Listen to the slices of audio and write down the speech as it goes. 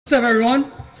What's up,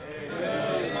 everyone?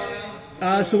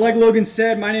 So like Logan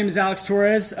said, my name is Alex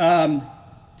Torres.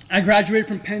 I graduated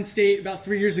from Penn State about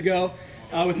 3 years ago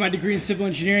with my degree in civil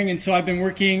engineering, and so I've been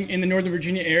working in the Northern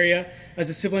Virginia area as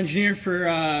a civil engineer for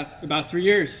about 3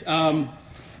 years. But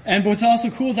what's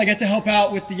also cool is I get to help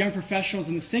out with the young professionals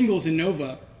and the singles in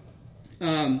Nova.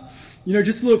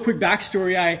 Just a little quick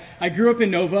backstory. I grew up in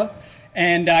Nova,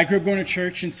 and I grew up going to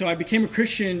church, and so I became a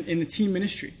Christian in the teen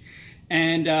ministry.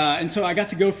 And so I got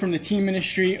to go from the teen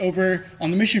ministry over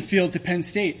on the mission field to Penn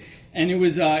State, and it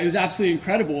was absolutely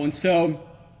incredible. And so,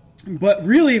 but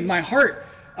really, my heart,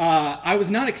 I was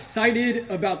not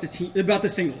excited about the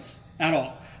singles at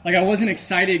all. Like, I wasn't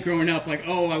excited growing up, like,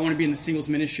 oh, I want to be in the singles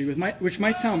ministry, which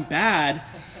might sound bad.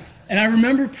 And I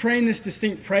remember praying this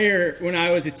distinct prayer when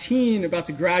I was a teen, about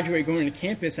to graduate, going to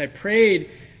campus. I prayed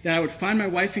that I would find my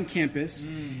wife in campus,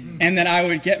 and that I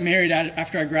would get married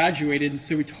after I graduated,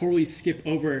 so we totally skip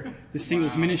over the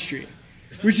singles ministry,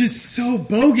 which is so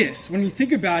bogus when you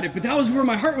think about it, but that was where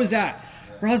my heart was at,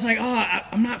 where I was like,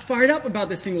 I'm not fired up about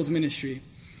the singles ministry.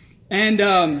 And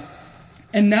now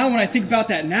when I think about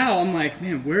that now, I'm like,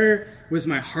 man, where was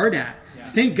my heart at? Yeah.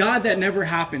 Thank God that never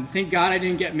happened. Thank God I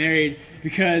didn't get married,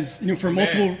 because for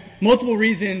multiple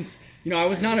reasons, I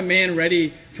was not a man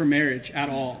ready for marriage at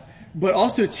all. But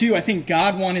also, too, I think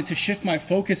God wanted to shift my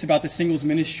focus about the singles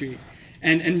ministry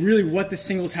and really what the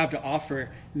singles have to offer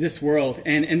this world.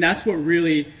 And that's what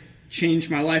really changed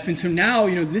my life. And so now,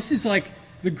 this is like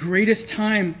the greatest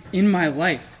time in my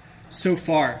life so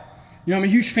far. I'm a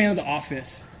huge fan of The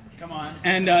Office. Come on.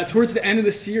 And towards the end of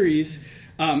the series,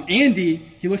 Andy,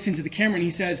 he looks into the camera and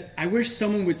he says, I wish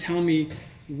someone would tell me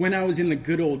when I was in the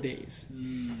good old days.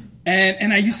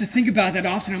 And I used to think about that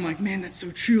often. I'm like, man, that's so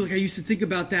true. Like, I used to think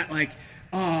about that, like,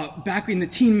 back in the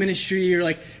teen ministry, or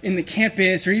like in the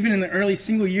campus, or even in the early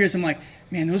single years. I'm like,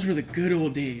 man, those were the good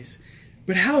old days.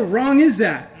 But how wrong is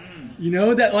that?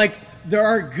 That like there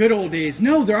are good old days.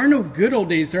 No, there are no good old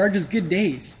days. There are just good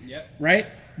days. Yep. Right?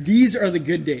 These are the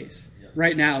good days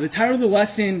right now. The title of the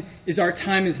lesson is Our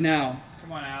Time Is Now.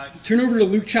 Come on, Alex. Turn over to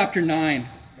Luke chapter 9.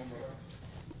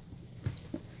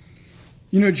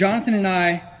 Jonathan and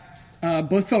I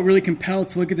both felt really compelled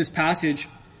to look at this passage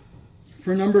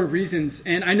for a number of reasons.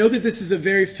 And I know that this is a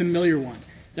very familiar one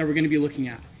that we're going to be looking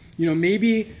at.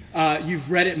 Maybe you've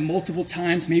read it multiple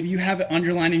times. Maybe you have it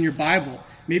underlined in your Bible.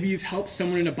 Maybe you've helped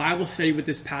someone in a Bible study with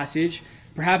this passage.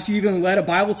 Perhaps you even led a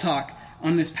Bible talk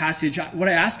on this passage. What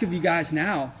I ask of you guys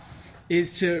now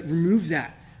is to remove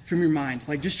that from your mind.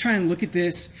 Like, just try and look at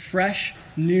this fresh,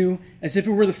 new, as if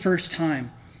it were the first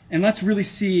time. And let's really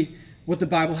see what the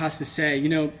Bible has to say.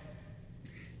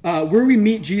 Where we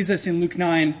meet Jesus in Luke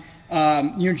 9,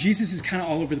 Jesus is kind of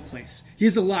all over the place. He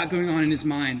has a lot going on in his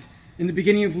mind. In the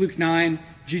beginning of Luke 9,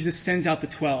 Jesus sends out the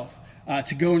 12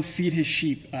 to go and feed his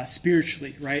sheep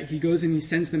spiritually, right? He goes and he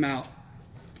sends them out.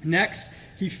 Next,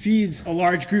 he feeds a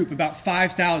large group, about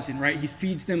 5,000, right? He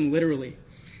feeds them literally.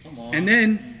 And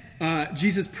then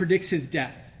Jesus predicts his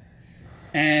death,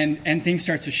 and things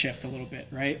start to shift a little bit,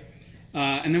 right?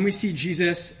 And then we see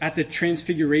Jesus at the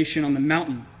transfiguration on the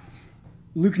mountain.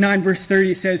 Luke 9, verse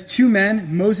 30 says, 2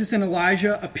 men, Moses and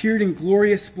Elijah, appeared in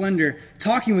glorious splendor,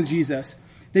 talking with Jesus.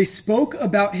 They spoke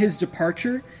about his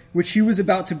departure, which he was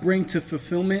about to bring to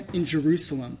fulfillment in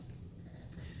Jerusalem.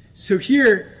 So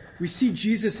here, we see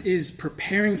Jesus is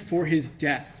preparing for his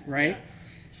death, right?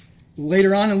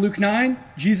 Later on in Luke 9,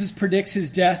 Jesus predicts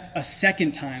his death a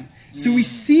second time. So we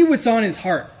see what's on his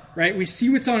heart, right? We see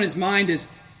what's on his mind is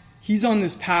he's on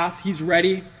this path, he's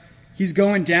ready, he's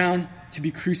going down to be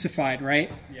crucified,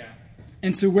 right? Yeah.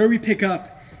 And so where we pick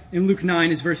up in Luke 9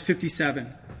 is verse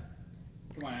 57.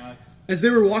 Come on, Alex. As they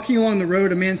were walking along the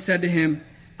road, a man said to him,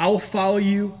 I will follow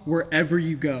you wherever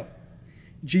you go.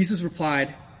 Jesus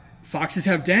replied, foxes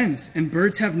have dens and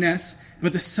birds have nests,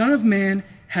 but the Son of Man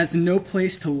has no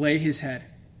place to lay his head.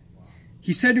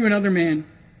 He said to another man,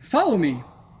 follow me.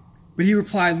 But he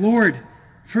replied, Lord,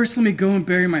 first let me go and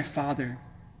bury my father.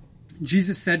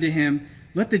 Jesus said to him,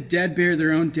 let the dead bury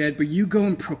their own dead, but you go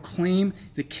and proclaim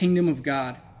the kingdom of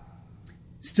God.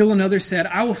 Still another said,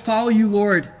 I will follow you,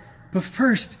 Lord, but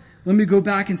first let me go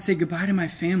back and say goodbye to my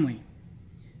family.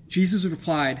 Jesus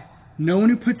replied, no one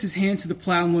who puts his hand to the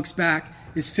plow and looks back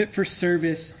is fit for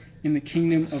service in the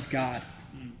kingdom of God.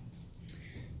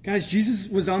 Guys, Jesus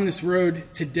was on this road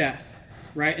to death,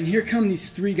 right? And here come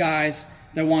these 3 guys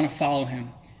that want to follow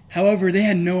him. However, they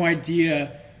had no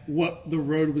idea what the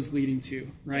road was leading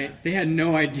to, right? They had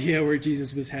no idea where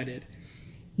Jesus was headed.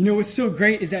 What's so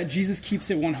great is that Jesus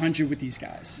keeps it 100 with these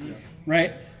guys,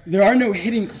 right? there are no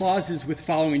hidden clauses with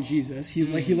following Jesus. He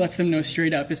lets them know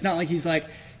straight up. It's not like he's like,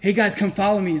 hey guys, come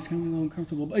follow me. It's going to be a little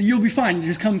uncomfortable, but you'll be fine.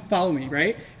 Just come follow me,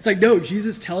 right? It's like, no,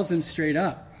 Jesus tells them straight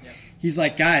up. Yep. He's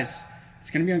like, guys, it's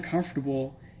going to be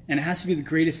uncomfortable, and it has to be the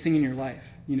greatest thing in your life,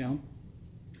 you know?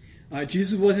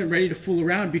 Jesus wasn't ready to fool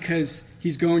around because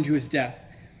he's going to his death.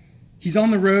 He's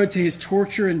on the road to his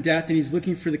torture and death, and he's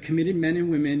looking for the committed men and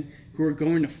women who are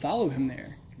going to follow him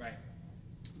there. Right.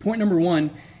 Point number 1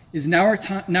 is now our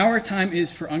time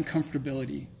is for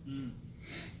uncomfortability.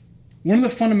 One of the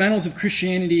fundamentals of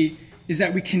Christianity is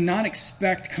that we cannot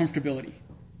expect comfortability.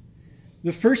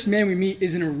 The first man we meet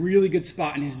is in a really good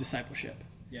spot in his discipleship.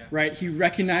 Yeah. Right? He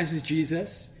recognizes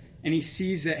Jesus, and he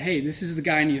sees that, hey, this is the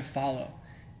guy I need to follow,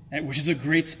 which is a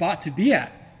great spot to be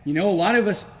at. You know, a lot of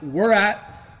us were at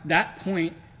that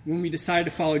point when we decided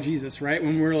to follow Jesus, right?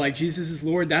 When we're like, Jesus is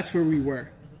Lord, that's where we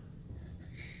were.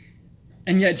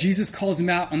 And yet Jesus calls him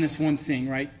out on this one thing,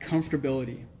 right?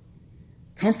 Comfortability.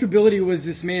 Comfortability was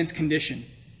this man's condition.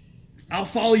 I'll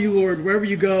follow you, Lord, wherever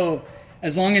you go,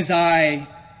 as long as I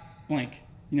blank.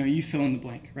 You know, you fill in the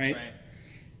blank, right?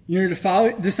 You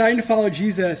know, deciding to follow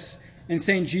Jesus and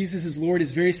saying Jesus is Lord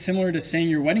is very similar to saying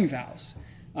your wedding vows.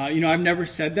 You know, I've never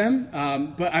said them,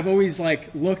 but I've always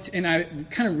looked and I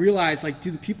kind of realized,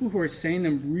 do the people who are saying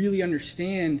them really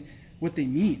understand what they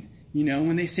mean? You know,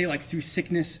 when they say through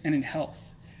sickness and in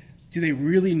health, do they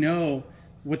really know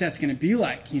what that's going to be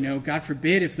like? You know, God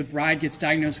forbid if the bride gets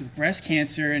diagnosed with breast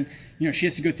cancer and, you know, she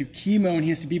has to go through chemo and he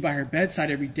has to be by her bedside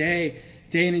every day,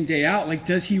 day in and day out.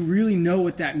 Does he really know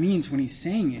what that means when he's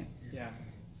saying it? Yeah.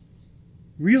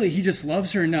 Really, he just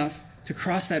loves her enough to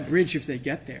cross that bridge if they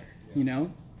get there, you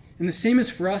know? And the same is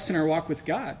for us in our walk with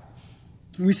God.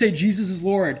 When we say Jesus is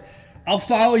Lord, I'll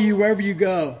follow you wherever you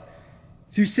go,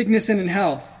 through sickness and in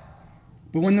health.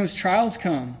 But when those trials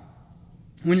come,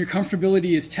 when your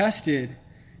comfortability is tested,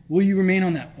 will you remain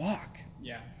on that walk?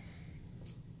 Yeah.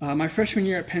 My freshman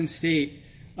year at Penn State,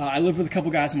 I lived with a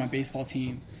couple guys on my baseball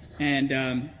team. And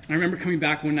I remember coming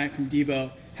back one night from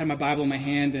Devo, had my Bible in my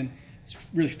hand, and I was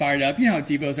really fired up. You know how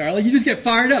Devos are. You just get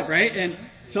fired up, right? And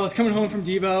so I was coming home from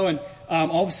Devo, and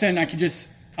all of a sudden I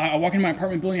walk into my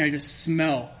apartment building, I just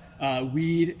smell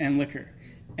weed and liquor.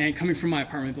 And coming from my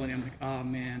apartment building, I'm like, oh,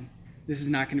 man, this is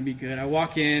not going to be good. I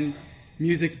walk in,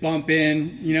 music's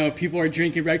bumping, you know, people are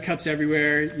drinking red cups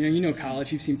everywhere. You know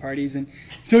college, you've seen parties. And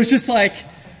so it's just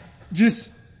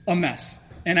just a mess.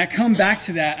 And I come back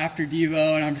to that after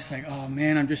Devo, and I'm just like, oh,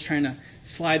 man, I'm just trying to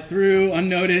slide through,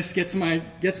 unnoticed, get to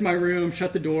my room,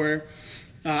 shut the door.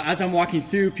 As I'm walking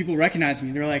through, people recognize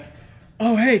me. They're like,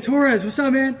 oh, hey, Torres, what's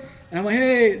up, man? And I'm like,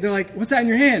 hey. They're like, what's that in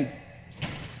your hand?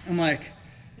 I'm like,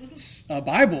 it's a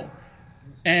Bible.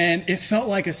 And it felt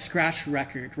like a scratched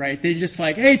record, right? They just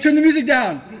hey, turn the music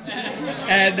down.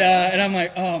 And I'm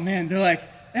like, oh, man. They're like,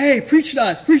 hey, preach to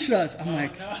us. I'm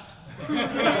like,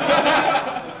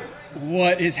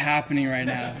 what is happening right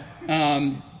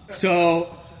now?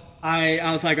 So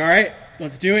I was like, all right,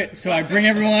 let's do it. So I bring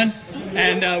everyone,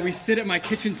 and we sit at my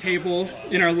kitchen table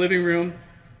in our living room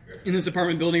in this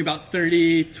apartment building, about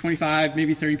 30, 25,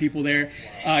 maybe 30 people there,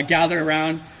 gather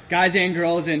around, guys and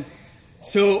girls. And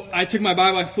so I took my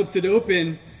Bible, I flipped it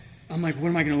open. I'm like, what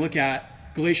am I going to look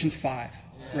at? Galatians 5,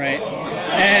 right?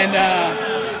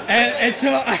 And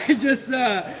so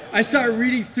I start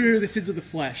reading through the sins of the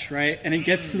flesh, right? And it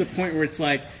gets to the point where it's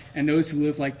and those who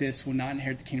live like this will not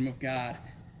inherit the kingdom of God.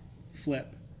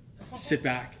 Flip. Sit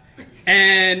back.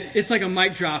 And it's like a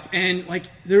mic drop. And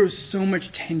there was so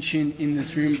much tension in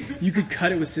this room. You could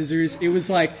cut it with scissors. It was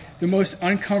the most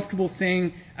uncomfortable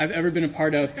thing I've ever been a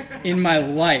part of in my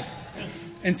life.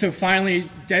 And so finally,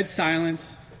 dead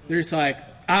silence. There's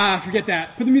forget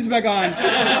that. Put the music back on.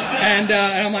 And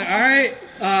I'm like, all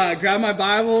right, grab my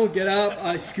Bible, get up,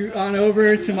 I scoot on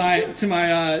over to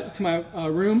my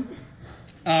room.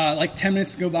 10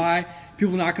 minutes go by.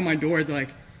 People knock on my door. They're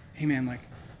like, hey man, I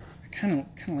kind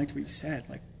of liked what you said.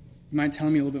 You mind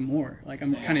telling me a little bit more?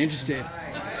 I'm kind of interested.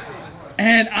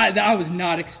 And I was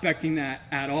not expecting that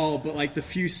at all. But the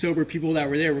few sober people that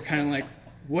were there were kind of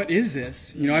what is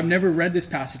this? You know, I've never read this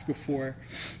passage before.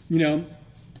 You know,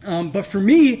 but for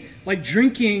me,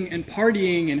 drinking and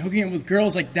partying and hooking up with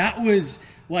girls, that was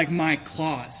my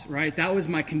clause, right? That was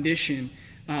my condition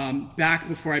back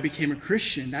before I became a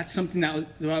Christian. That's something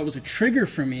that was a trigger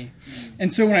for me.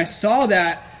 And so when I saw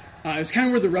that, it was kind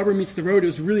of where the rubber meets the road. It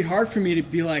was really hard for me to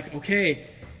be okay,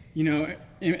 you know,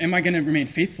 am I going to remain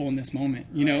faithful in this moment?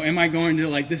 You know, am I going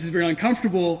to this is very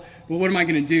uncomfortable, but what am I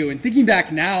going to do? And thinking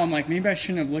back now, I'm maybe I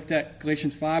shouldn't have looked at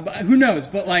Galatians 5, but who knows?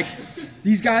 But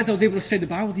these guys, I was able to study the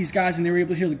Bible with these guys, and they were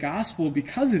able to hear the gospel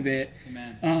because of it.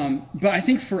 But I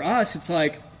think for us, it's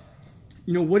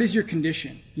What is your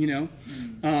condition?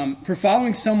 For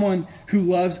following someone who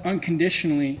loves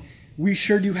unconditionally, we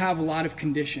sure do have a lot of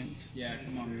conditions. Yeah,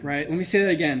 come on. Right? Let me say that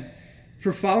again.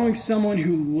 For following someone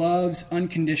who loves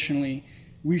unconditionally,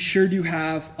 we sure do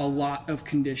have a lot of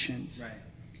conditions.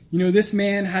 Right. This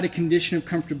man had a condition of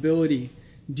comfortability.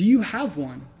 Do you have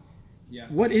one? Yeah.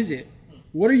 What is it?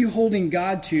 What are you holding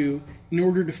God to in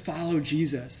order to follow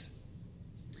Jesus?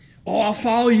 Oh, I'll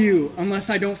follow you unless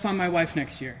I don't find my wife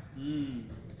next year.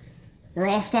 Or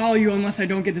I'll follow you unless I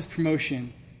don't get this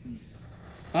promotion.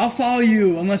 I'll follow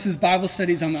you unless this Bible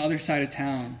study's on the other side of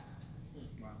town.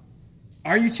 Wow.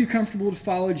 Are you too comfortable to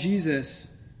follow Jesus?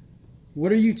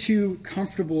 What are you too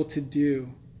comfortable to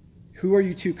do? Who are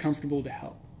you too comfortable to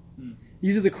help?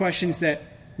 These are the questions that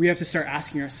we have to start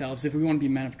asking ourselves if we want to be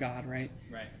men of God, right?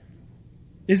 Right.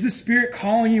 Is the Spirit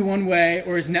calling you one way,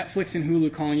 or is Netflix and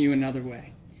Hulu calling you another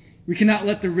way? We cannot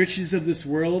let the riches of this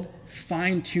world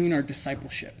fine-tune our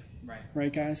discipleship. Right.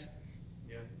 Right, guys?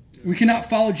 Yeah. We cannot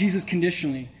follow Jesus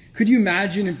conditionally. Could you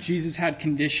imagine if Jesus had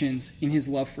conditions in his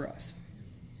love for us?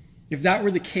 If that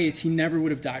were the case, he never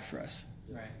would have died for us.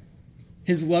 Right.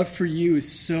 His love for you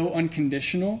is so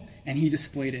unconditional, and he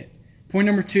displayed it. Point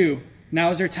number 2, now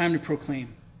is our time to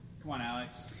proclaim. Come on,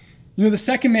 Alex. The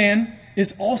second man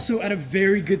is also at a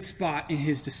very good spot in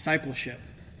his discipleship,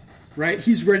 right?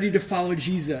 He's ready to follow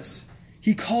Jesus.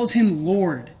 He calls him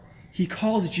Lord. He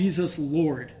calls Jesus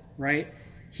Lord, right?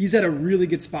 He's at a really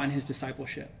good spot in his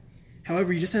discipleship.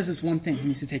 However, he just has this one thing he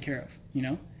needs to take care of,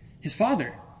 his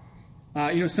father.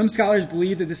 Some scholars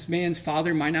believe that this man's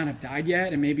father might not have died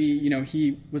yet, and maybe,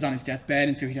 he was on his deathbed,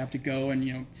 and so he'd have to go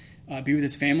and, be with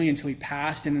his family until he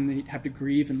passed, and then they'd have to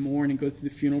grieve and mourn and go through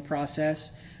the funeral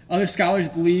process. Other scholars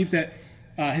believe that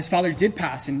his father did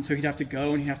pass, and so he'd have to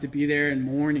go and he'd have to be there and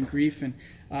mourn and grief and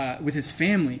with his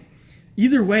family.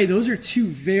 Either way, those are 2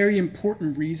 very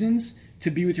important reasons to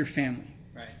be with your family.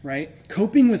 Right?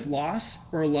 Coping with loss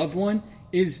or a loved one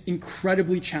is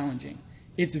incredibly challenging.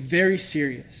 It's very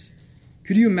serious.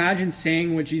 Could you imagine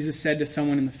saying what Jesus said to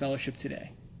someone in the fellowship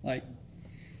today?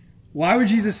 Why would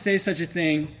Jesus say such a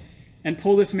thing and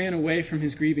pull this man away from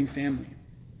his grieving family?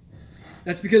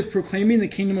 That's because proclaiming the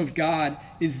kingdom of God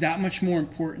is that much more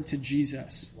important to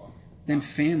Jesus than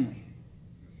family.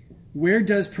 Where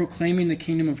does proclaiming the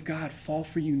kingdom of God fall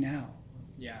for you now?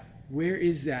 Yeah. Where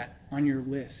is that on your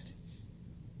list?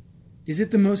 Is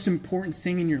it the most important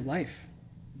thing in your life?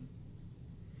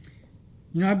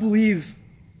 I believe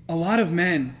a lot of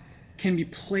men can be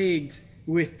plagued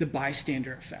with the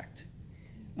bystander effect.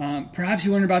 Perhaps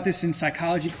you learned about this in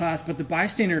psychology class, but the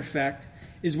bystander effect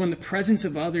is when the presence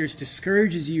of others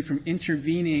discourages you from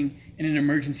intervening in an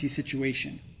emergency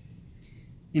situation.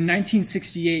 In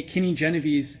 1968, Kinney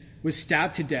Genovese was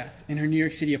stabbed to death in her New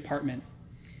York City apartment.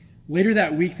 Later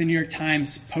that week, the New York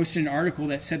Times posted an article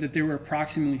that said that there were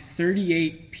approximately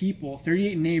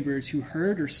 38 neighbors who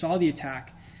heard or saw the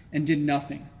attack and did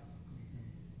nothing.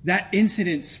 That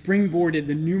incident springboarded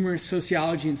the numerous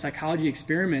sociology and psychology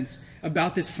experiments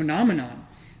about this phenomenon.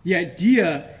 The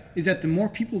idea is that the more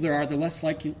people there are, the less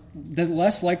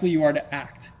likely you are to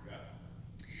act.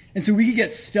 And so we could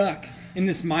get stuck in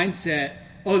this mindset,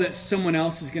 that someone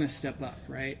else is going to step up,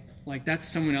 right? That's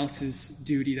someone else's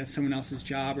duty, that's someone else's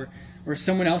job, or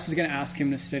someone else is going to ask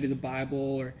him to study the Bible,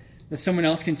 or that someone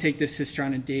else can take this sister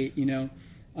on a date,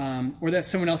 or that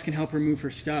someone else can help her move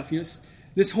her stuff.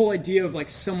 This whole idea of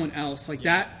someone else,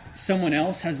 that someone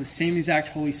else has the same exact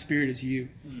Holy Spirit as you.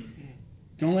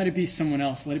 Don't let it be someone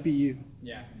else, let it be you.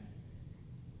 Yeah.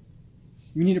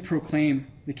 We need to proclaim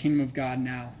the kingdom of God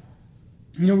now.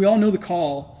 We all know the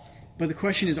call, but the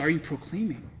question is, are you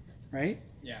proclaiming, right?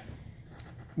 Yeah.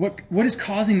 What is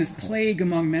causing this plague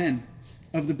among men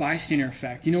of the bystander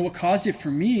effect? What caused it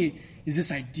for me is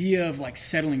this idea of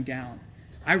settling down.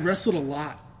 I wrestled a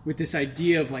lot with this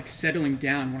idea of settling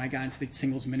down when I got into the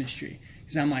singles ministry.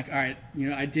 Because I'm all right,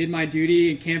 I did my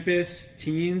duty in campus,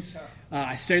 teens.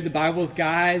 I studied the Bible with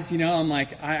guys. I'm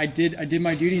I did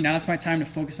my duty. Now it's my time to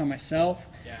focus on myself,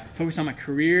 focus on my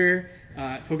career,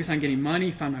 focus on getting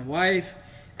money, find my wife.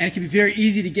 And it can be very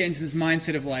easy to get into this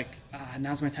mindset of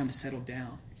now's my time to settle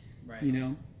down.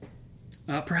 Right.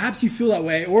 Perhaps you feel that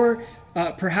way, or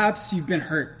perhaps you've been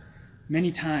hurt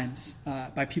many times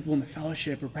by people in the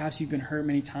fellowship, or perhaps you've been hurt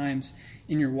many times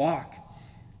in your walk.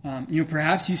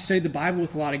 Perhaps you studied the Bible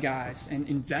with a lot of guys and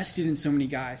invested in so many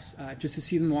guys just to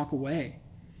see them walk away.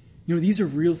 These are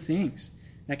real things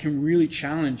that can really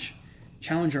challenge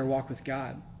our walk with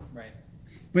God. Right.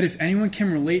 But if anyone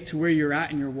can relate to where you're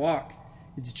at in your walk,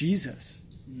 it's Jesus.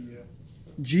 Yeah.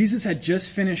 Jesus had just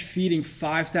finished feeding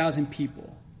 5,000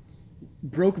 people.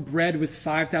 broke bread with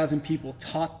 5,000 people,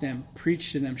 taught them,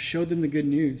 preached to them, showed them the good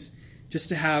news, just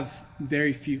to have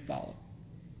very few follow.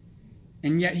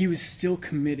 And yet he was still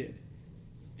committed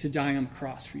to dying on the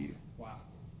cross for you. Wow.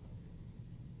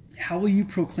 How will you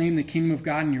proclaim the kingdom of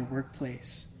God in your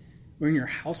workplace or in your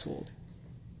household?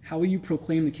 How will you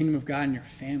proclaim the kingdom of God in your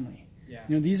family? Yeah.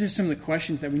 These are some of the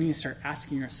questions that we need to start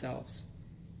asking ourselves.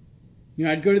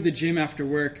 I'd go to the gym after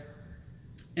work,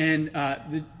 and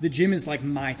the gym is like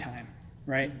my time,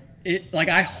 right?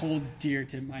 I hold dear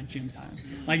to my gym time.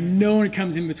 Like, no one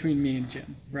comes in between me and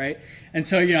gym, right? And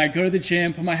so, I'd go to the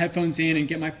gym, put my headphones in, and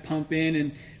get my pump in,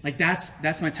 and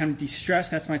that's my time to de-stress.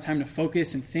 That's my time to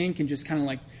focus and think and just kind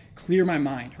of clear my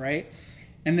mind, right?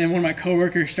 And then one of my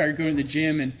coworkers started going to the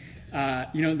gym, and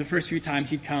the first few times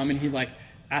he'd come and he'd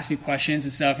ask me questions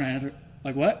and stuff, and I'd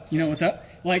what? What's up?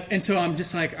 And so I'm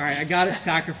just all right, I got to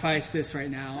sacrifice this right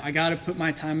now. I got to put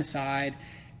my time aside,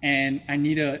 and I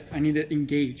need to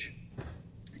engage.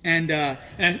 And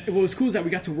what was cool is that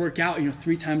we got to work out,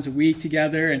 3 times a week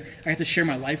together, and I got to share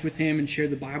my life with him and share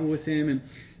the Bible with him, and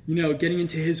getting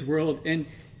into his world. And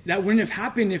that wouldn't have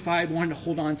happened if I wanted to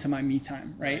hold on to my me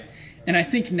time, right? And I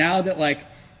think now that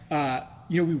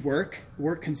we work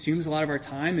consumes a lot of our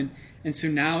time, and so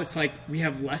now it's we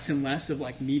have less and less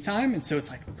of me time, and so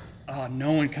it's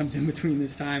no one comes in between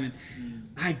this time,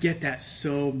 and I get that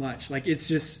so much.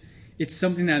 It's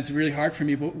something that's really hard for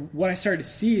me. But what I started to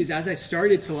see is as I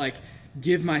started to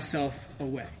give myself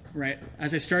away, right?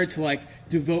 As I started to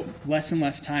devote less and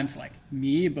less time to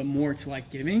me, but more to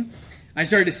giving, I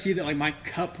started to see that my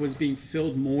cup was being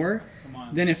filled more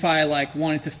than if I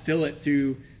wanted to fill it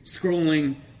through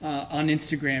scrolling on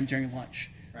Instagram during lunch,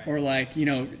 right.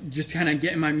 Or just kind of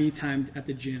getting my me time at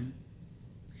the gym.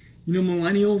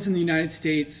 Millennials in the United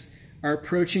States are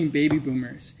approaching baby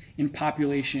boomers in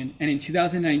population, and in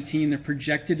 2019 they're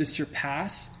projected to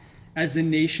surpass as the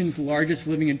nation's largest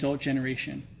living adult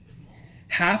generation.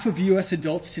 Half of U.S.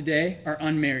 adults today are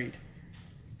unmarried.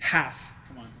 Half.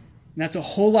 Come on. And that's a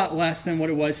whole lot less than what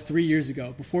it was 3 years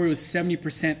ago. Before it was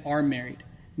 70% are married.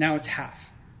 Now it's half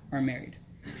are married.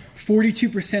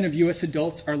 42% of U.S.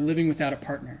 adults are living without a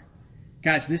partner.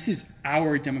 Guys, this is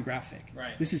our demographic.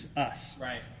 Right. This is us.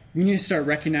 Right. We need to start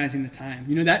recognizing the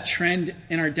time. That trend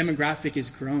in our demographic is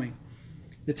growing.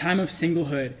 The time of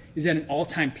singlehood is at an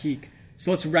all-time peak.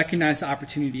 So let's recognize the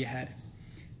opportunity ahead.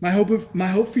 My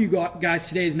hope for you guys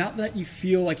today is not that you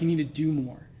feel like you need to do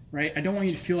more, right? I don't want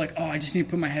you to feel I just need to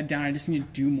put my head down. I just need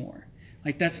to do more.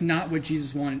 That's not what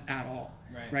Jesus wanted at all,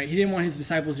 right? He didn't want his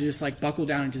disciples to just buckle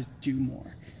down and just do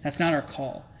more. That's not our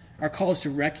call. Our call is to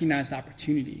recognize the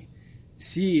opportunity.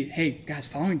 See, hey, guys,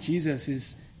 following Jesus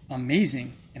is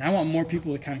amazing. And I want more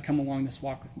people to kind of come along this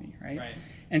walk with me, right?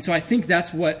 And so I think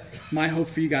that's what my hope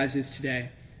for you guys is today.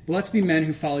 But let's be men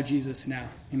who follow Jesus now.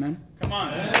 Amen? Come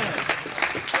on. Yeah.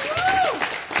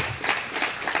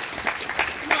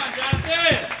 Come on,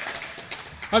 Jonathan.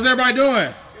 How's everybody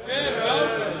doing? Good,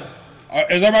 bro.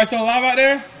 Is everybody still alive out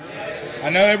there? I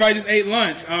know everybody just ate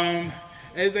lunch.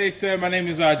 As they said, my name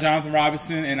is Jonathan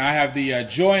Robinson, and I have the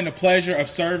joy and the pleasure of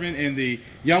serving in the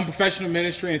Young Professional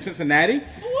Ministry in Cincinnati.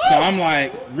 So I'm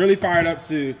really fired up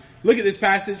to look at this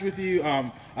passage with you.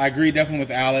 I agree definitely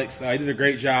with Alex. He did a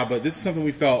great job, but this is something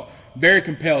we felt very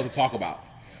compelled to talk about.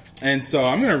 And so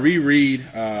I'm going to reread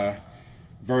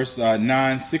verse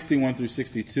 9, 61 through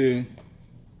 62.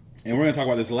 And we're going to talk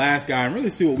about this last guy and really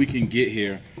see what we can get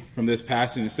here from this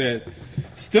passage. It says,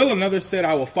 "Still another said,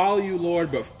 'I will follow you,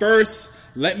 Lord, but first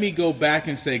let me go back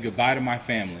and say goodbye to my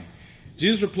family.'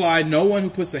 Jesus replied, 'No one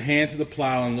who puts a hand to the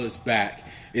plow and looks back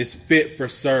is fit for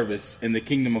service in the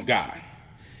kingdom of God.'"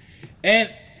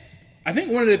 And I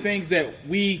think one of the things that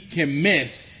we can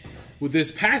miss with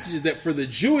this passage is that for the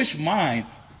Jewish mind,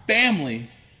 family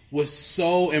was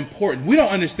so important. We don't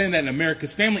understand that in America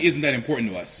because family isn't that important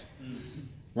to us.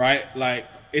 Right?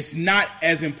 It's not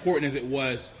as important as it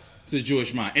was to the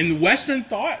Jewish mind. And the Western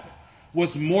thought,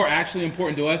 what's more actually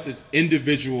important to us is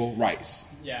individual rights.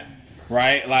 Yeah.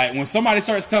 Right? When somebody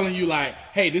starts telling you,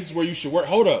 hey, this is where you should work.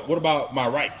 Hold up. What about my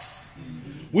rights?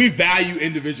 We value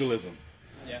individualism.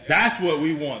 Yeah. That's what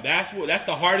we want. That's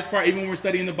the hardest part, even when we're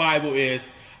studying the Bible, is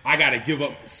I got to give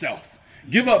up self.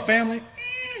 Give up family?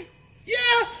 Yeah.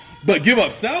 But give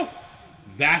up self?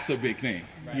 That's a big thing.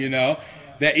 Right.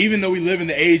 That even though we live in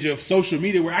the age of social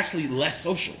media, we're actually less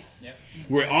social. Yep.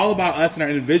 We're all about us and our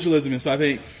individualism. And so I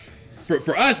think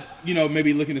for us,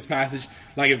 maybe looking at this passage,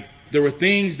 if there were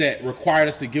things that required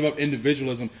us to give up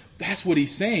individualism, that's what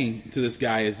he's saying to this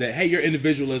guy is that, hey, your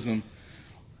individualism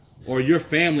or your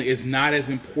family is not as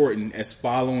important as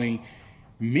following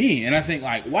me. And I think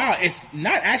wow, it's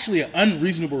not actually an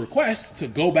unreasonable request to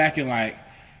go back and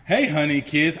hey, honey,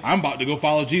 kids, I'm about to go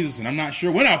follow Jesus, and I'm not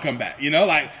sure when I'll come back.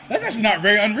 Like, that's actually not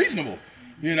very unreasonable,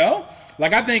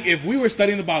 Like, I think if we were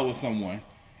studying the Bible with someone,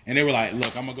 and they were like,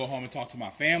 look, I'm going to go home and talk to my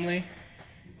family,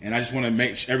 and I just want to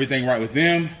make everything right with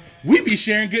them, we'd be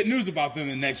sharing good news about them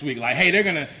the next week. Like, hey, they're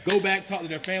going to go back, talk to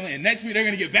their family, and next week they're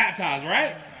going to get baptized,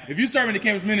 right? If you serve in the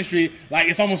campus ministry, like,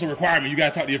 it's almost a requirement. You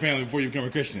got to talk to your family before you become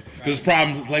a Christian, because there's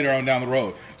problems later on down the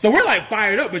road. So we're, like,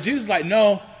 fired up, but Jesus is like,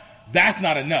 no, that's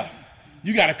not enough.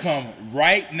 You got to come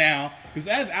right now, because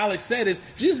as Alex said,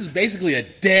 Jesus is basically a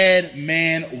dead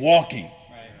man walking,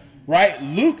 right?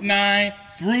 Luke 9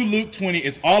 through Luke 20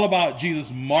 is all about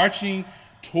Jesus marching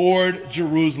toward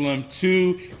Jerusalem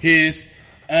to his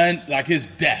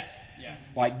death. Yeah.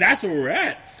 Like, that's where we're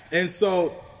at. And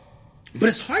so, but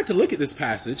it's hard to look at this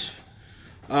passage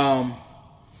and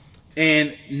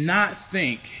not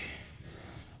think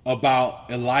about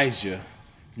Elijah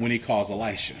when he calls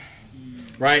Elisha.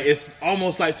 Right? It's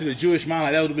almost like to the Jewish mind,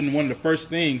 like that would have been one of the first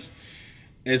things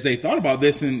as they thought about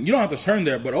this. And you don't have to turn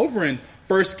there, but over in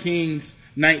 1 Kings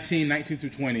 19 through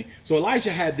 20. So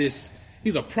Elijah had this,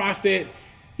 he's a prophet.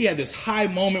 He had this high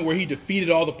moment where he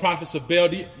defeated all the prophets of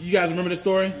Baal. You guys remember this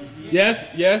story? Mm-hmm.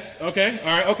 Yes? Okay. All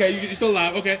right. Okay. You're still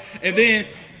alive. Okay. And then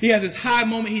he has this high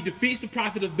moment. He defeats the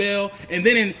prophet of Baal. And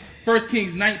then in 1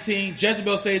 Kings 19,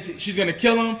 Jezebel says she's going to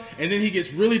kill him. And then he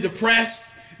gets really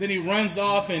depressed. Then he runs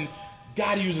off, and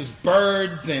God uses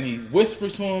birds, and he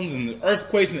whispers to him, and the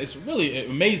earthquakes, and it's really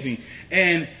amazing.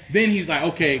 And then he's like,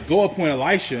 okay, go appoint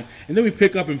Elisha. And then we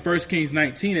pick up in 1 Kings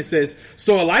 19, it says,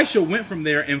 so Elisha went from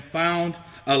there and found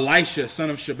Elisha, son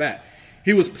of Shaphat.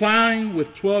 He was plowing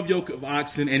with 12 yoke of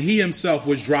oxen, and he himself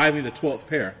was driving the 12th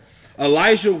pair.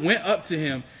 Elijah went up to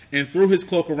him and threw his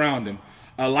cloak around him.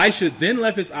 Elisha then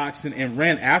left his oxen and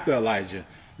ran after Elijah.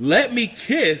 Let me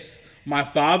kiss my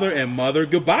father and mother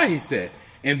goodbye, he said,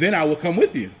 and then I will come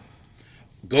with you.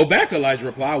 Go back, Elijah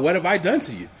replied. What have I done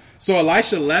to you? So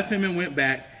Elisha left him and went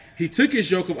back. He took his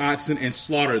yoke of oxen and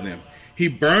slaughtered them. He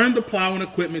burned the plowing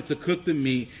equipment to cook the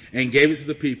meat and gave it to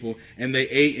the people, and they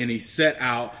ate, and he set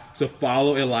out to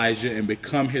follow Elijah and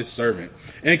become his servant.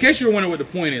 And in case you're wondering what the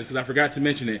point is, because I forgot to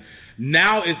mention it,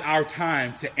 now is our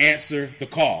time to answer the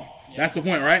call. That's the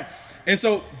point, right? And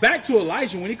so back to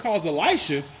Elijah, when he calls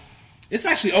Elisha, it's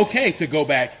actually okay to go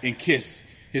back and kiss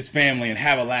his family and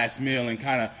have a last meal and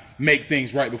kind of make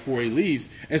things right before he leaves.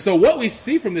 And so what we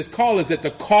see from this call is that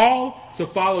the call to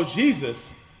follow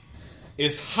Jesus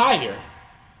is higher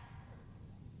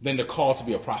than the call to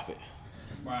be a prophet.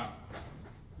 Wow.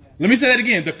 Let me say that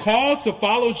again. The call to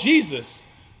follow Jesus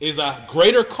is a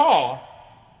greater call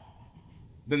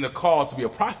than the call to be a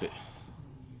prophet.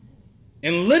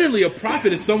 And literally a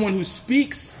prophet is someone who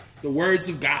speaks the words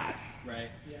of God. Right.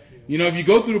 You know, if you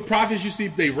go through the prophets, you see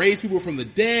they raised people from the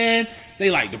dead. They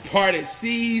departed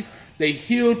seas. They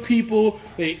healed people.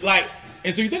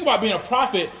 And so you think about being a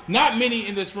prophet, not many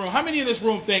in this room. How many in this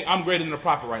room think I'm greater than a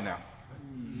prophet right now?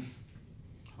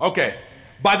 Okay.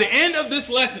 By the end of this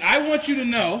lesson, I want you to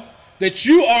know that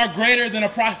you are greater than a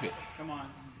prophet. Come on.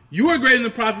 You are greater than a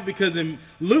prophet because in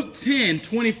Luke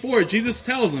 10:24, Jesus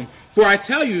tells them, for I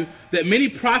tell you that many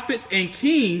prophets and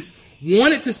kings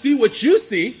wanted to see what you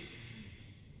see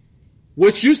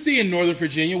in Northern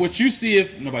Virginia, what you see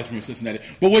nobody's from Cincinnati,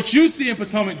 but what you see in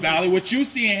Potomac Valley, what you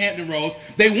see in Hampton Roads,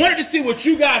 they wanted to see what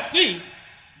you guys see,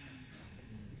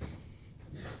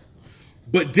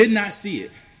 but did not see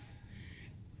it.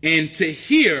 And to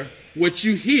hear what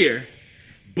you hear,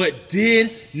 but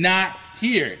did not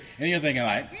hear it. And you're thinking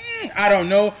I don't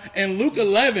know. In Luke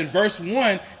 11, verse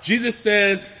 1, Jesus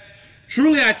says,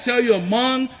 truly I tell you,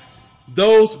 among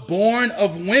those born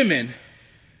of women,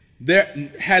 there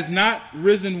has not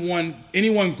risen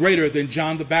anyone greater than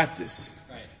John the Baptist.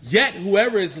 Right. Yet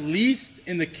whoever is least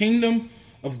in the kingdom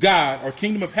of God or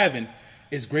kingdom of heaven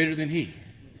is greater than he.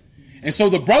 And so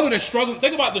the brother that's struggling,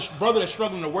 think about the brother that's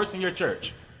struggling the worst in your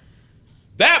church.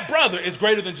 That brother is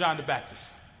greater than John the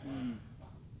Baptist.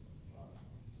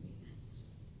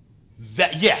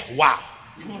 Wow.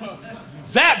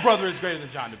 That brother is greater than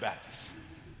John the Baptist.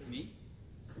 Me?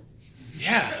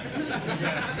 Yeah.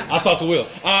 I'll talk to Will.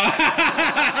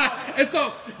 And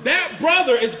so that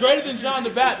brother is greater than John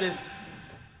the Baptist.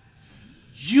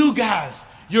 You guys,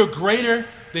 you're greater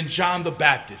than John the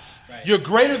Baptist. Right. You're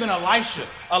greater than Elisha.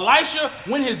 Elisha,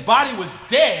 when his body was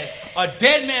dead, a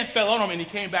dead man fell on him and he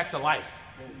came back to life.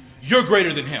 You're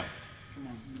greater than him.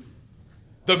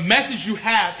 The message you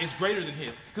have is greater than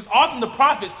his. Because often the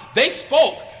prophets, they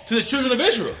spoke to the children of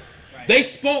Israel. Right. They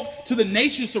spoke to the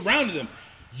nations surrounding them.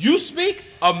 You speak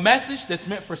a message that's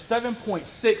meant for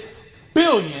 7.6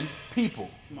 billion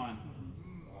people. Come on.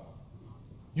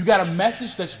 You got a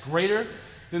message that's greater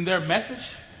than their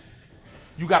message?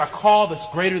 you got a call that's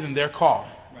greater than their call.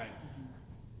 Right.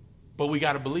 But we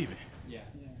got to believe it. Yeah.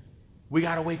 We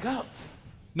got to wake up.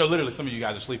 No, literally, some of you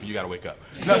guys are sleeping. You got to wake up.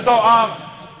 No, so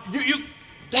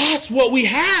that's what we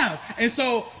have. And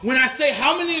so when I say,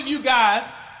 how many of you guys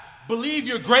believe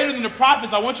you're greater than the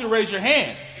prophets, I want you to raise your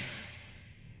hand.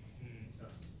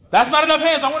 That's not enough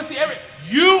hands. I want to see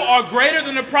you are greater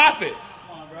than the prophet.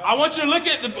 I want you to look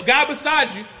at the guy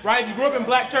beside you, right? If you grew up in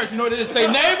black church, you know what it is. Say,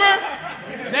 neighbor,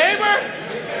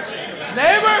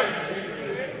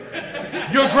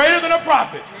 you're greater than a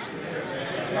prophet.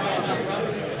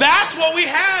 That's what we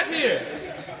have here.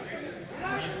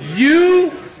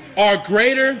 You are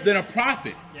greater than a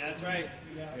prophet. Yeah, that's right.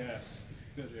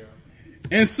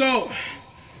 And so,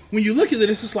 when you look at it,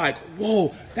 it's just like,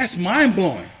 whoa, that's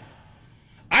mind-blowing.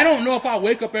 I don't know if I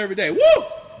wake up every day, woo,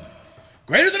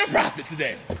 greater than a prophet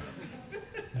today.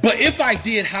 But if I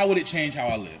did, how would it change how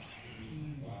I lived?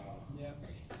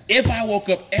 If I woke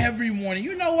up every morning,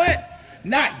 you know what?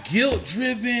 Not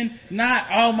guilt-driven, not,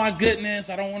 oh my goodness,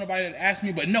 I don't want anybody to ask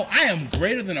me, but no, I am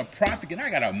greater than a prophet, and I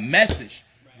got a message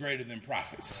greater than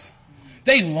prophets.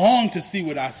 They long to see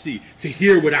what I see, to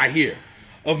hear what I hear.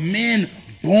 Of men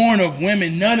born of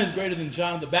women, none is greater than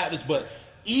John the Baptist, but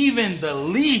even the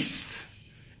least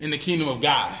in the kingdom of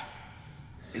God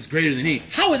is greater than he.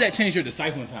 How would that change your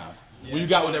discipling times when you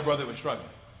got with that brother that was struggling?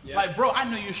 Yeah. Like, bro, I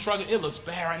know you're struggling. It looks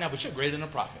bad right now, but you're greater than a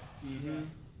prophet. Mm-hmm.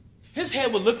 His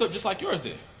head would lift up just like yours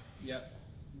did. Yep.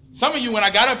 Some of you, when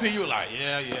I got up here, you were like,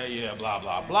 yeah, blah,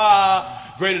 blah,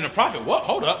 blah. Greater than a prophet. What?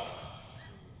 Hold up.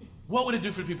 What would it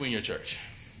do for the people in your church?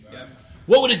 Yep.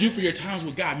 What would it do for your times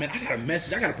with God? Man, I got a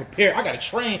message. I got to prepare. I got to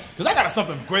train because I got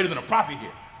something greater than a prophet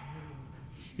here.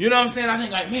 You know what I'm saying? I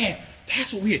think like, man,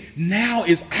 that's what now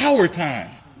is our time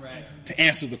to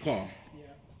answer the call. Yeah.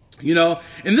 You know,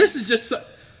 and this is just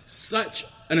such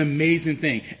an amazing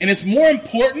thing. And it's more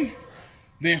important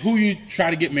than who you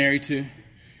try to get married to.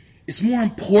 It's more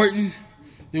important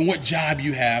than what job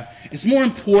you have. It's more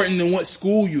important than what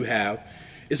school you have.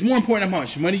 It's more important than how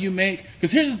much money you make.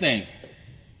 Because here's the thing,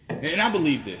 and I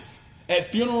believe this.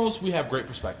 At funerals, we have great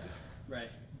perspective. Right.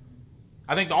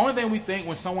 I think the only thing we think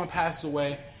when someone passes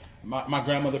away, my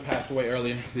grandmother passed away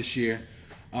earlier this year,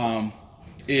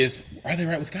 is, are they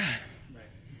right with God? Right.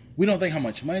 We don't think how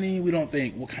much money. We don't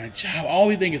think what kind of job. All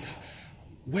we think is,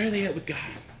 where are they at with God?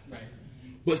 Right.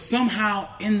 But somehow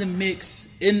in the mix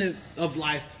of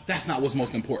life, that's not what's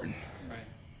most important. Right.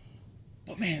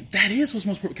 But man, that is what's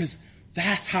most important because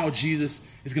that's how Jesus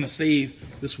is going to save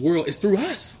this world. It's through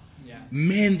us. Yeah.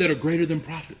 Men that are greater than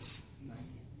prophets. Right.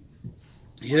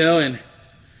 You know, and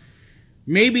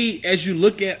maybe as you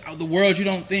look at the world, you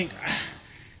don't think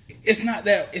it's not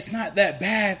that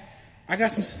bad. I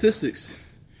got some statistics.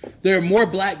 There are more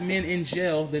black men in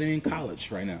jail than in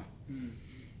college right now.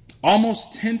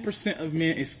 Almost 10% of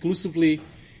men exclusively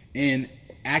and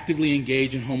actively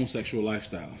engage in homosexual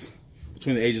lifestyles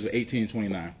between the ages of 18 and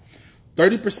 29.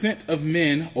 30% of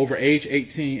men over age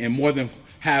 18 and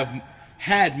have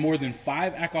had more than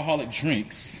 5 alcoholic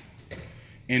drinks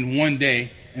in one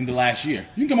day in the last year.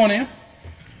 You can come on in.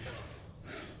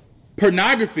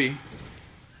 Pornography.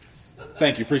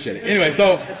 Thank you, appreciate it. Anyway,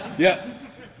 so yeah,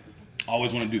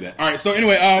 always want to do that. All right, so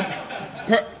anyway,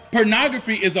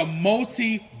 pornography is a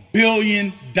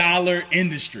multi-billion-dollar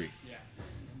industry. Yeah.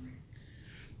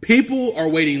 People are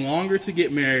waiting longer to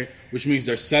get married, which means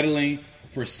they're settling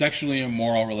for sexually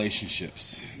immoral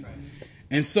relationships. Right.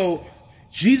 And so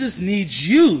Jesus needs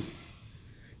you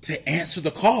to answer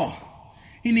the call.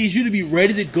 He needs you to be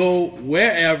ready to go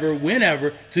wherever,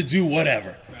 whenever, to do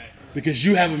whatever. Because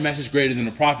you have a message greater than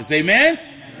the prophets. Amen?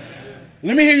 Amen?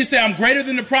 Let me hear you say, I'm greater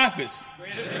than the prophets.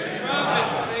 Greater than the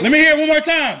prophets. Let me hear it one more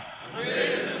time.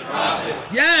 Greater than the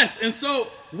prophets. Yes. And so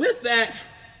with that,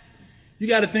 you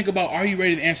got to think about, are you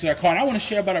ready to answer that call? And I want to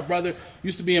share about a brother who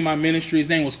used to be in my ministry. His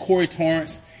name was Corey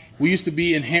Torrance. We used to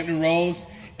be in Hampton Roads.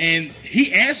 And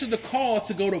he answered the call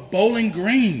to go to Bowling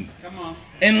Green. Come on.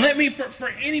 And let me, for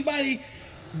anybody,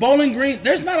 Bowling Green,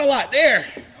 there's not a lot there.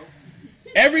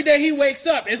 Every day he wakes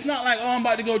up, it's not like, oh, I'm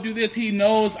about to go do this. He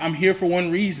knows I'm here for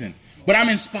one reason. But I'm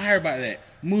inspired by that.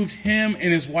 Moved him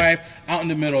and his wife out in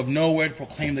the middle of nowhere to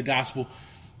proclaim the gospel.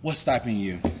 What's stopping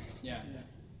you? Yeah.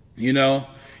 You know,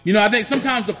 I think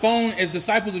sometimes the phone, as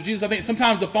disciples of Jesus, I think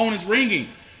sometimes the phone is ringing.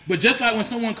 But just like when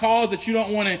someone calls that you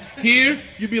don't want to hear,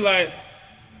 you'd be like,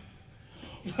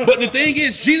 but the thing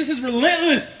is, Jesus is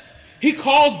relentless. He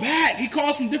calls back. He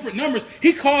calls from different numbers.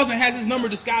 He calls and has his number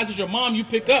disguised as your mom. You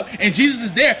pick up, and Jesus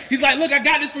is there. He's like, look, I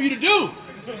got this for you to do.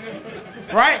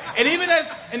 Right?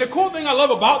 And the cool thing I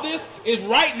love about this is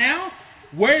right now,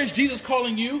 where is Jesus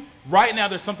calling you? Right now,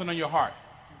 there's something on your heart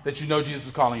that you know Jesus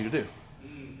is calling you to do.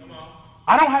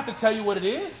 I don't have to tell you what it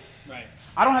is. Right.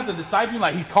 I don't have to disciple you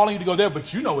like he's calling you to go there,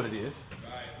 but you know what it is.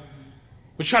 Right.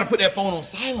 But you try to put that phone on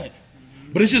silent.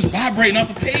 But it's just vibrating off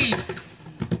the page.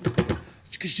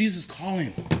 Because Jesus is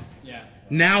calling. Yeah.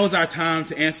 Now is our time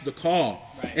to answer the call.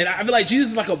 Right. And I feel like Jesus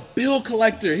is like a bill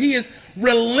collector. He is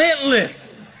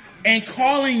relentless in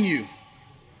calling you.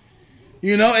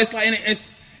 You know, it's like, and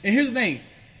here's the thing.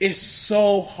 It's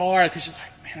so hard because you're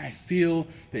like, man, I feel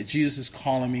that Jesus is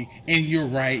calling me. And you're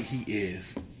right, he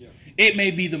is. Yeah. It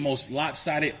may be the most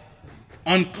lopsided,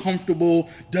 uncomfortable,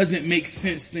 doesn't make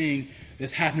sense thing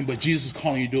that's happening, but Jesus is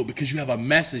calling you to do it because you have a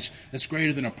message that's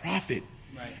greater than a prophet.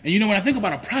 Right. And you know, when I think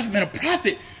about a prophet, man, a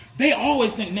prophet, they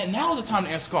always think, now is the time to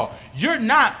answer the call. You're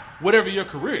not whatever your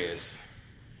career is.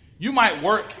 You might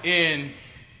work in,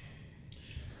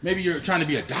 maybe you're trying to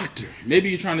be a doctor. Maybe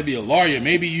you're trying to be a lawyer.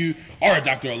 Maybe you are a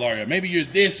doctor or a lawyer. Maybe you're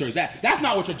this or that. That's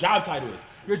not what your job title is.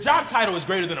 Your job title is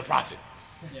greater than a prophet.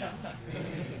 Yeah.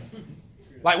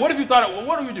 Like, what if you thought, well,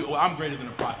 what do we do? Well, I'm greater than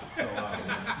a prophet. So,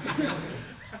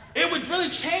 it would really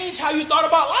change how you thought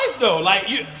about life, though. Like,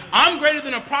 I'm greater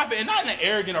than a prophet, and not in an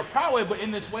arrogant or proud way, but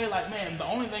in this way, like, man, the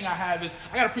only thing I have is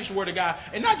I got to preach the word of God,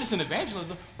 and not just in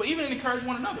evangelism, but even in encourage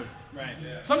one another. Right.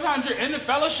 Yeah. Sometimes you're in the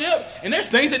fellowship, and there's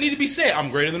things that need to be said. I'm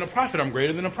greater than a prophet. I'm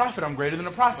greater than a prophet. I'm greater than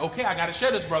a prophet. Okay, I got to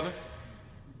share this, brother.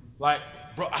 Like,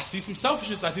 bro, I see some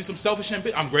selfishness. I see some selfish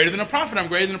ambition. I'm greater than a prophet. I'm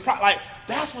greater than a prophet. Like,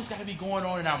 that's what's got to be going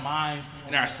on in our minds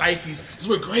and our psyches, because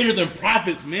we're greater than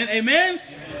prophets, man. Amen?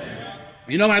 Amen.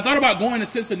 You know, when I thought about going to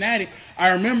Cincinnati,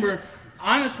 I remember,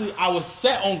 honestly, I was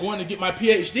set on going to get my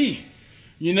PhD.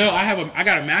 You know, I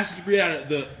got a master's degree out of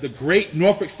the great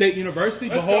Norfolk State University.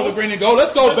 Behold the green and gold.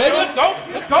 Let's go, baby. Let's go.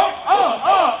 Let's go.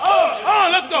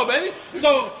 Let's go, baby.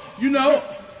 So, you know,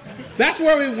 that's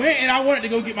where we went, and I wanted to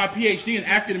go get my PhD in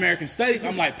African American Studies.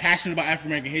 I'm like passionate about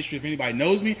African American history, if anybody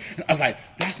knows me. And I was like,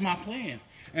 that's my plan.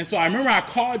 And so I remember I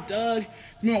called Doug.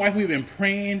 Me and my wife, we've been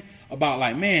praying about,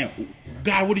 like, man,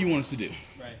 God, what do you want us to do?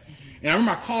 Right. And I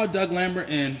remember I called Doug Lambert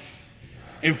in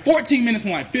 14 minutes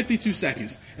and like 52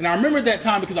 seconds. And I remember that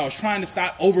time because I was trying to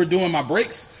stop overdoing my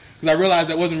breaks, because I realized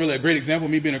that wasn't really a great example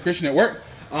of me being a Christian at work.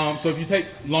 So if you take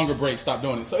longer breaks, stop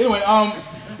doing it. So anyway,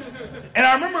 and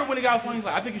I remember when he got on the phone, he's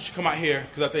like, I think you should come out here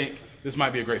because I think this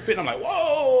might be a great fit. And I'm like,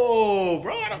 whoa,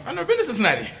 bro, I've never been to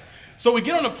Cincinnati. So we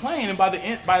get on the plane, and by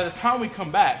the time we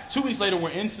come back, 2 weeks later, we're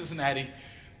in Cincinnati.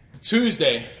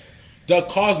 Tuesday, Doug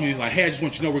calls me. He's like, hey, I just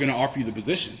want you to know we're going to offer you the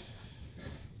position.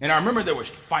 And I remember there was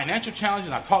financial challenges,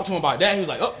 and I talked to him about that. He was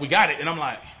like, oh, we got it. And I'm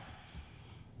like,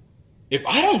 if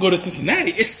I don't go to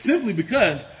Cincinnati, it's simply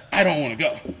because I don't want to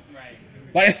go. Right.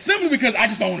 Like, it's simply because I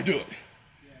just don't want to do it.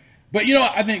 Yeah. But, you know,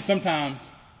 I think sometimes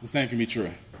the same can be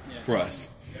true for us.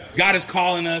 Yeah. God is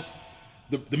calling us.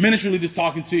 The ministry leader's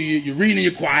talking to you. You're reading in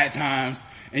your quiet times.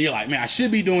 And you're like, man, I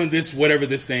should be doing this, whatever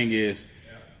this thing is.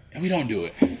 Yeah. And we don't do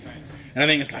it. Right. And I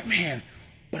think it's like, man,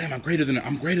 but I'm greater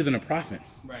than a prophet.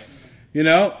 Right. You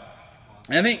know?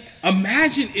 And I think,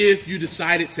 imagine if you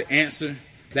decided to answer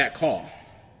that call.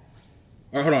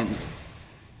 Or hold on.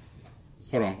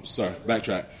 Sorry,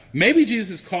 backtrack. Maybe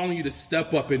Jesus is calling you to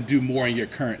step up and do more in your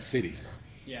current city.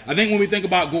 Yeah. I think when we think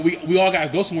about we all got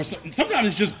to go somewhere. Sometimes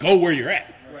it's just go where you're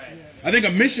at. Right. I think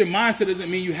a mission mindset doesn't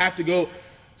mean you have to go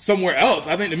somewhere else.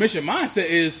 I think the mission mindset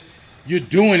is you're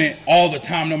doing it all the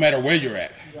time, no matter where you're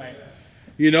at. Right.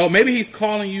 You know, maybe he's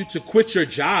calling you to quit your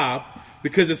job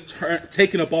because it's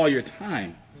taking up all your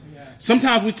time. Yeah.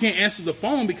 Sometimes we can't answer the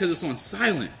phone because it's on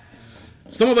silent.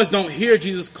 Some of us don't hear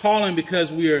Jesus calling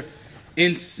because we are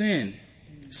in sin,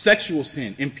 sexual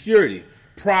sin, impurity,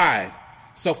 pride,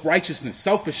 self-righteousness,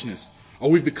 selfishness,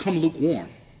 or we've become lukewarm.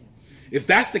 If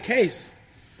that's the case,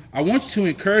 I want to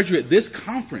encourage you at this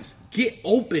conference, get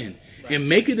open and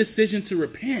make a decision to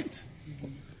repent.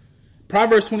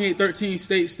 Proverbs 28:13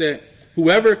 states that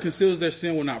whoever conceals their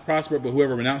sin will not prosper, but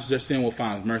whoever renounces their sin will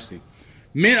find mercy.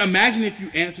 Men, imagine if you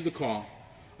answer the call.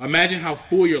 Imagine how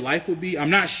full your life will be. I'm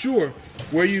not sure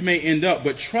where you may end up,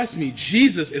 but trust me,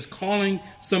 Jesus is calling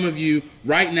some of you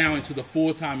right now into the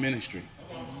full-time ministry.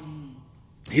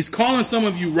 He's calling some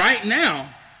of you right now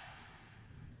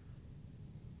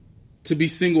to be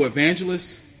single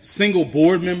evangelists, single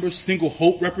board members, single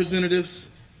hope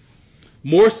representatives,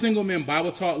 more single men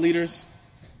Bible talk leaders.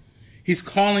 He's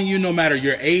calling you no matter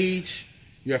your age,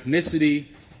 your ethnicity,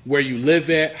 where you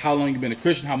live at, how long you've been a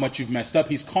Christian, how much you've messed up.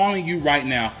 He's calling you right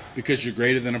now because you're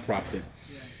greater than a prophet.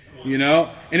 You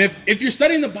know? And if you're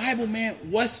studying the Bible, man,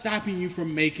 what's stopping you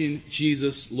from making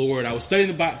Jesus Lord? I was studying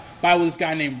the Bible with this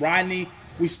guy named Rodney.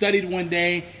 We studied one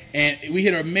day, and we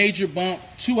hit a major bump.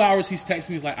 2 hours, he's texting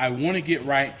me. He's like, I want to get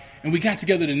right. And we got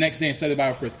together the next day and studied the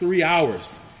Bible for 3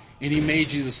 hours. And he made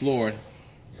Jesus Lord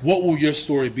what will your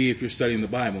story be if you're studying the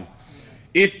Bible?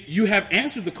 If you have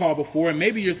answered the call before, and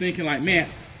maybe you're thinking like, man,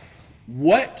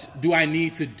 what do I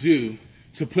need to do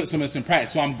to put some of this in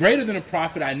practice? So I'm greater than a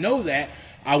prophet. I know that.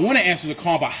 I want to answer the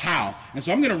call, but how? And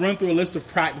so I'm going to run through a list of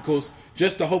practicals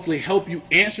just to hopefully help you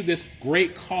answer this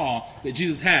great call that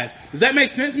Jesus has. Does that make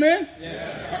sense, man?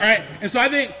 Yeah. All right. And so I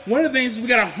think one of the things is we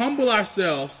got to humble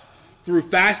ourselves through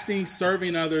fasting,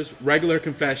 serving others, regular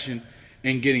confession,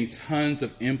 and getting tons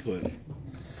of input.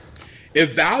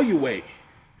 Evaluate.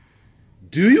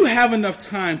 Do you have enough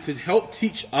time to help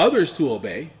teach others to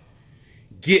obey,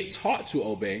 get taught to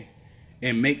obey,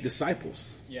 and make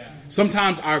disciples? Yeah.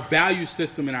 Sometimes our value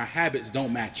system and our habits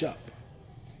don't match up.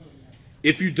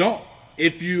 If you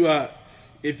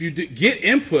get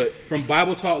input from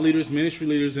Bible taught leaders, ministry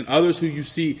leaders, and others who you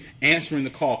see answering the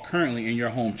call currently in your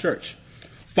home church,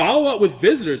 follow up with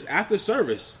visitors after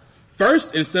service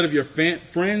first instead of your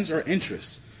friends or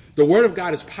interests. The Word of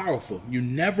God is powerful. You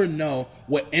never know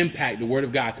what impact the Word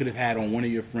of God could have had on one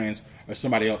of your friends or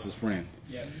somebody else's friend.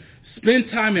 Yeah. Spend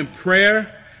time in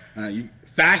prayer,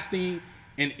 fasting,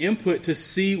 and input to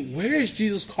see where is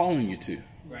Jesus calling you to.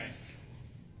 Right.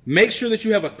 Make sure that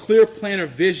you have a clear plan or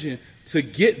vision to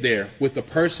get there with the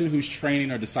person who's training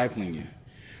or discipling you.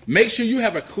 Make sure you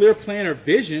have a clear plan or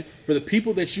vision for the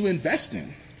people that you invest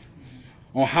in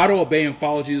on how to obey and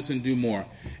follow Jesus and do more.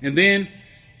 And then,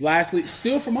 lastly,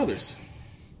 steal from others.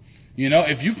 You know,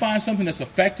 if you find something that's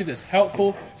effective, that's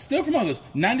helpful, steal from others.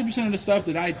 90% of the stuff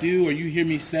that I do or you hear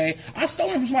me say, I've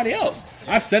stolen from somebody else.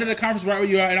 I've said at a conference right where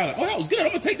you are, and I'm like, oh, that was good. I'm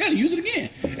going to take that and use it again.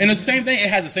 And it's the same thing. It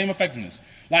has the same effectiveness.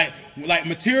 Like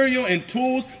material and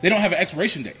tools, they don't have an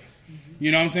expiration date.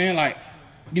 You know what I'm saying? Like,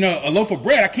 you know, a loaf of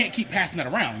bread, I can't keep passing that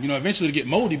around. You know, eventually it'll get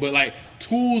moldy, but like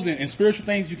tools and spiritual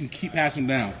things, you can keep passing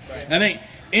them down. Right. And I think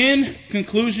in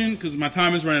conclusion, because my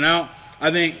time is running out, I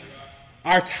think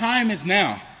our time is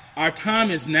now. Our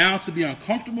time is now to be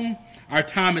uncomfortable. Our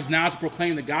time is now to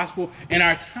proclaim the gospel. And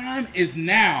our time is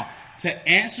now to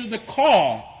answer the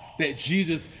call that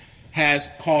Jesus has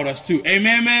called us to.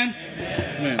 Amen, man?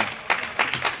 Amen. Amen.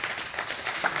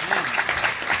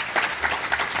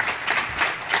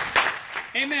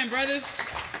 Amen, brothers.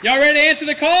 Y'all ready to answer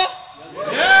the call?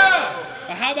 Yeah!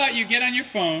 Well, how about you get on your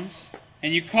phones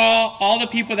and you call all the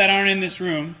people that aren't in this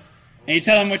room and you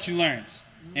tell them what you learned.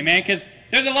 Amen? Because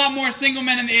there's a lot more single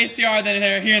men in the ACR than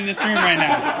are here in this room right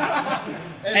now.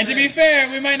 And to be fair,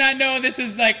 we might not know this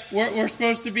is like where we're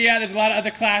supposed to be at. There's a lot of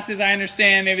other classes, I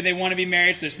understand. Maybe they want to be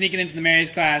married, so they're sneaking into the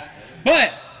marriage class.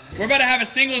 But we're about to have a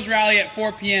singles rally at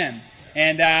 4 p.m.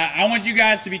 And I want you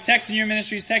guys to be texting your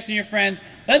ministries, texting your friends.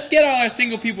 Let's get all our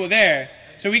single people there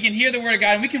so we can hear the Word of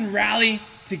God and we can rally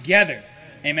together.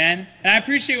 Amen? And I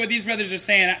appreciate what these brothers are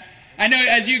saying. I know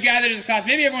as you gathered as a class,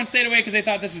 maybe everyone stayed away because they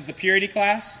thought this was the purity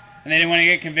class and they didn't want to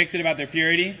get convicted about their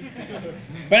purity.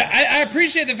 But I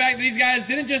appreciate the fact that these guys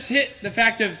didn't just hit the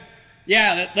fact of,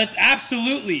 yeah, let's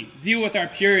absolutely deal with our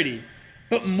purity.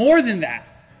 But more than that,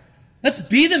 let's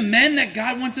be the men that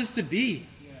God wants us to be.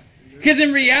 Because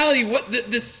in reality, what the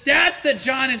stats that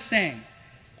John is saying,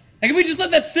 like if we just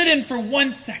let that sit in for 1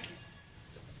 second,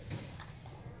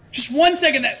 just 1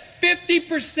 second, that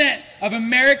 50% of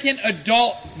American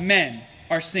adult men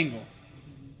are single.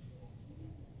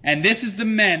 And this is the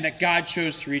men that God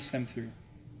chose to reach them through.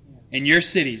 In your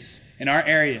cities, in our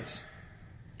areas,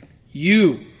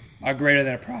 you are greater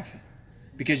than a prophet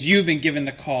because you've been given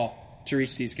the call to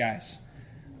reach these guys.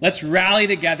 Let's rally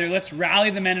together. Let's rally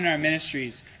the men in our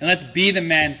ministries. And let's be the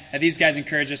men that these guys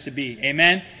encourage us to be.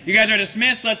 Amen? You guys are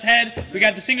dismissed. Let's head. We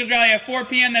got the singles rally at 4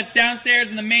 p.m. That's downstairs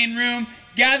in the main room.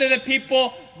 Gather the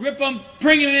people. Grip them.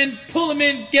 Bring them in. Pull them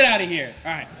in. Get out of here.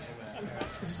 All right.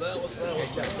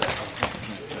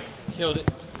 Killed it.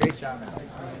 Great job, man.